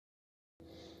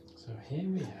So here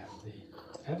we have the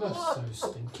ever so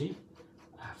stinky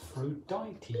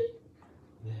Aphrodite.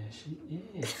 There she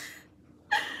is.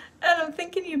 And I'm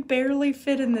thinking you barely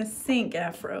fit in the sink,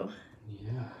 Afro.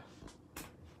 Yeah.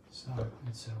 So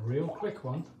it's a real quick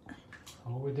one.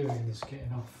 All we're doing is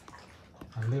getting off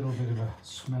a little bit of a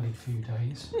smelly few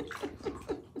days.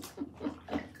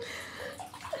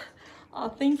 I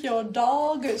think your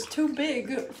dog is too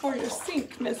big for your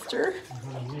sink, mister.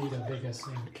 I'm going to need a bigger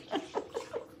sink.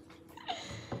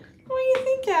 What do you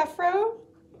think, Afro?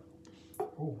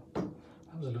 Oh, that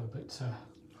was a little bit...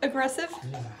 Aggressive?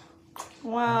 yeah.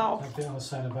 Wow. That bit I was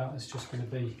saying about is just going to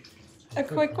be... A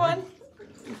quick one?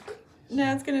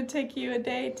 Now it's going to take you a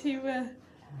day to...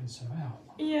 rinse them out.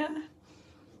 Yeah.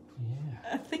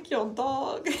 Yeah. I think your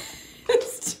dog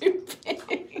is too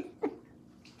big.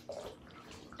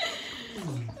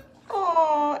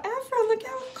 Oh, Afro, look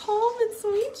how calm and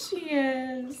sweet she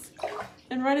is.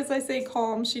 And right as I say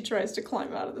calm, she tries to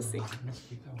climb out of the sink.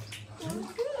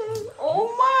 Oh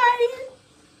my!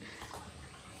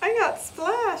 I got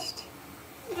splashed,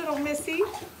 little missy.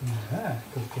 Yeah,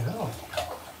 good girl.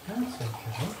 That's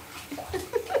okay.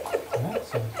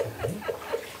 That's okay.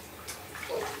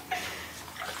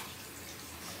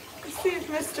 Let's see if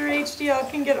Mr HDL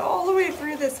can get all the way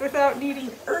through this without needing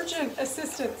urgent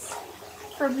assistance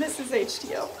from Mrs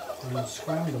HDL. I'm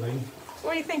scrambling.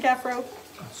 What do you think, Afro?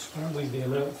 I'm scrambling the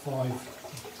alert 5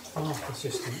 fast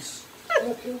assistance.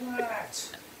 Look at that!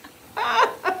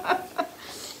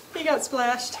 He got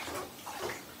splashed.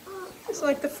 It's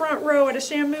like the front row at a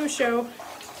Shamu show.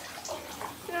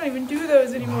 They don't even do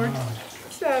those anymore,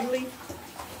 sadly.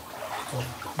 Well,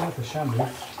 not for Shamu.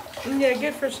 Yeah,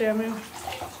 good for Shamu.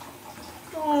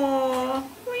 Aww,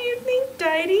 what do you think,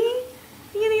 Daddy?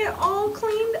 You gonna get all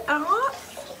cleaned up?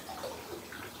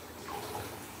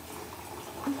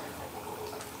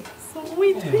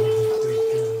 Sweet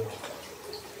baby.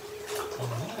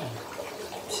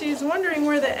 She's wondering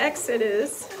where the exit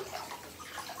is.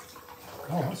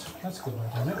 Oh, that's a good way,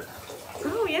 isn't it?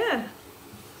 Oh yeah.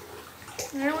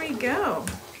 There we go.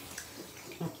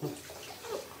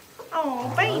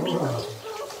 Oh, baby. Oh.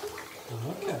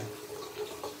 Okay.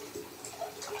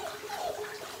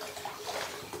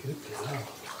 Good girl.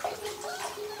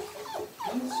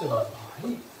 That's all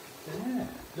right. There,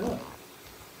 look.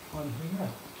 One here.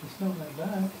 It's not that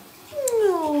bad.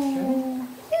 No,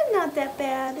 you're not that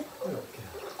bad. Good girl.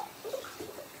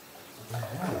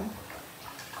 Yeah.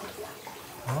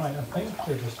 Right, I think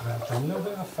we're just about done. A little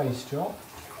bit of a face job.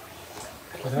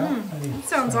 Without any That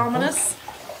sounds sample. ominous.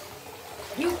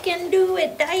 You can do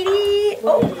it, Daddy.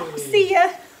 Oh, see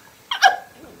ya.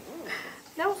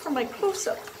 Now for my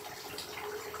close-up.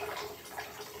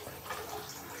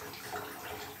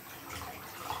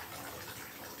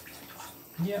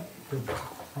 Yep, good.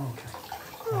 Okay.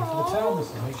 Now for the tail,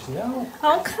 Mrs HDL.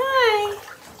 Okay.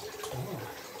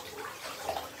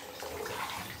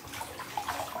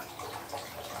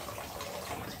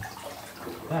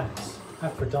 That's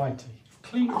Aphrodite.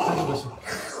 Clean as a whistle.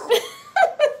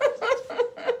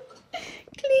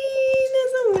 Clean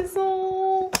as a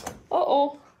whistle. Uh-oh,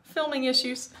 filming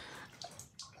issues.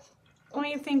 What do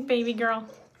you think, baby girl?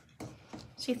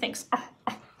 She thinks.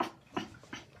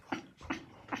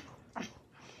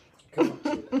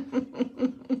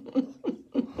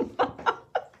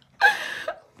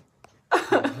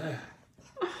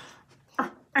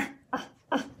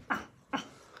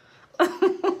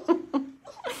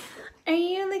 Are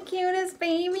you the cutest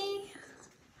baby?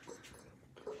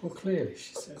 Well, clearly,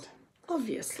 she said.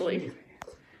 Obviously. Clearly.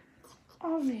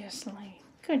 Obviously.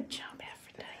 Good job, Aphrodite.